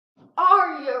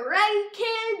Are you ready,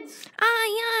 kids?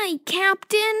 Aye,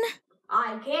 Captain.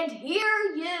 I can't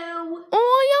hear you.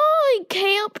 Aye,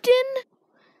 Captain.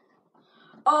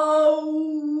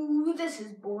 Oh, this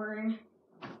is boring.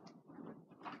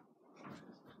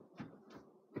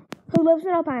 Who lives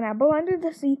in a pineapple under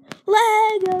the sea?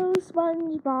 Lego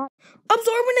SpongeBob.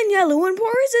 Absorbent and yellow and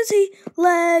porous is he?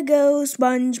 Lego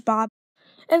SpongeBob.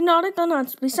 If not, it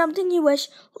must be something you wish.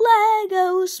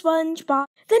 Lego SpongeBob.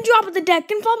 Then drop at the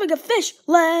deck and fall like a fish.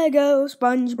 Lego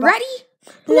SpongeBob. Ready?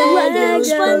 Lego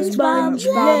SpongeBob.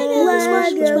 Lego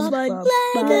SpongeBob.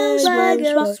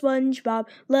 Lego SpongeBob.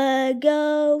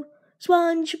 Lego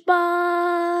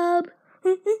SpongeBob.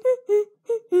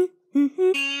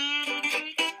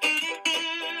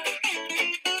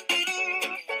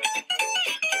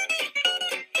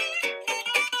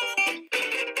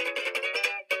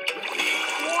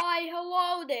 Why,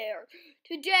 hello there.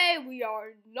 Today we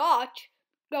are not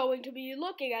going to be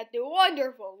looking at the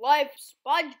wonderful Leif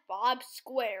SpongeBob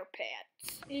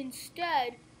SquarePants.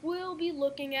 Instead, we'll be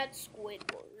looking at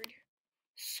Squidward.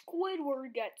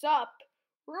 Squidward gets up,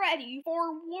 ready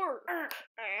for work.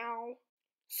 Ow.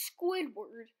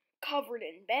 Squidward, covered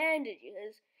in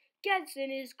bandages, gets in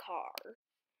his car.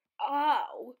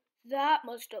 Ow, that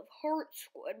must have hurt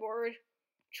Squidward.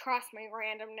 Trust me,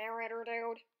 random narrator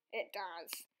dude, it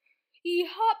does. He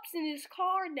hops in his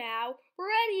car now,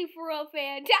 ready for a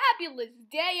fantabulous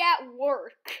day at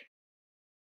work.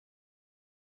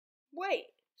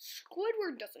 Wait,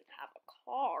 Squidward doesn't have a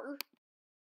car.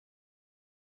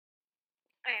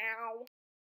 Ow.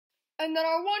 And then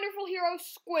our wonderful hero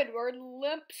Squidward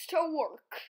limps to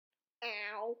work.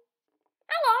 Ow.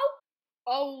 Hello.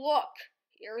 Oh, look,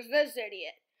 here's this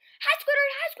idiot. Hi,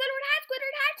 Squidward, hi, Squidward, hi,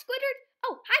 Squidward, hi, Squidward.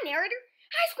 Oh, hi, narrator.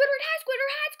 Hi, Squidward, hi,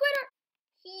 Squidward, hi, Squidward.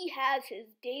 He has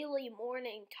his daily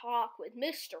morning talk with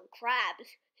Mr.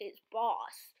 Krabs, his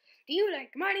boss. Do you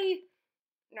like money?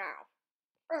 No.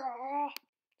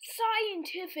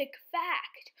 Scientific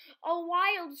fact. A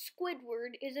wild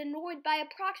Squidward is annoyed by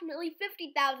approximately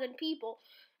 50,000 people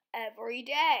every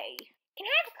day. Can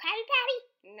I have a Krabby Patty?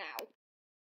 No.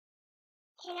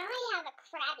 Can I have a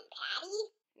Krabby Patty?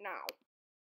 No.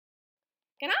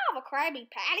 Can I have a Krabby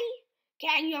Patty?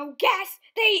 Can you guess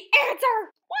the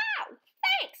answer? Wow,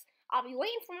 thanks. I'll be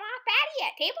waiting for my patty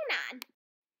at table 9.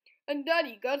 And then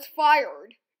he gets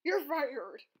fired. You're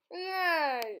fired.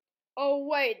 Yay. Oh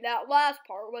wait, that last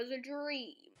part was a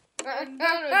dream. And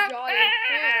then a giant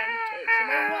hand takes him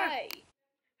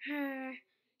away.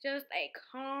 Just a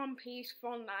calm,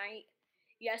 peaceful night.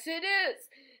 Yes, it is.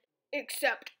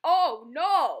 Except, oh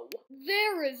no,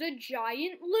 there is a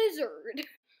giant lizard.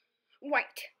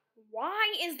 Wait,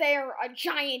 why is there a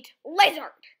giant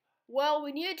lizard? Well,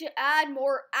 we need to add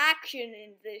more action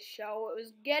in this show. It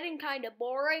was getting kind of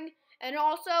boring. And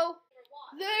also,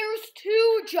 there's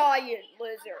 2 giant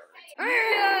lizards.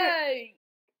 Yay!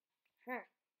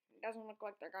 It doesn't look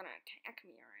like they're gonna attack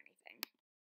me or anything.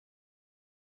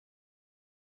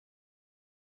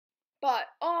 But,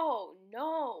 oh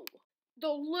no,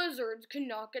 the lizards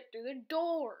cannot get through the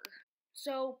door.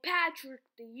 So Patrick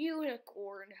the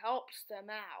unicorn helps them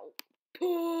out.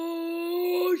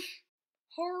 Push!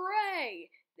 Hooray!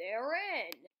 They're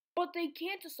in. But they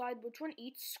can't decide which one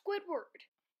eats Squidward.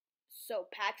 So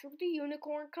Patrick the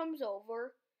unicorn comes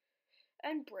over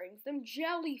and brings them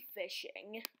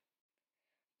jellyfishing.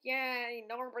 Yay,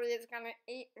 nobody is gonna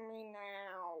eat me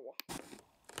now.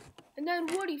 And then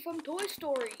Woody from Toy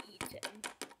Story eats it.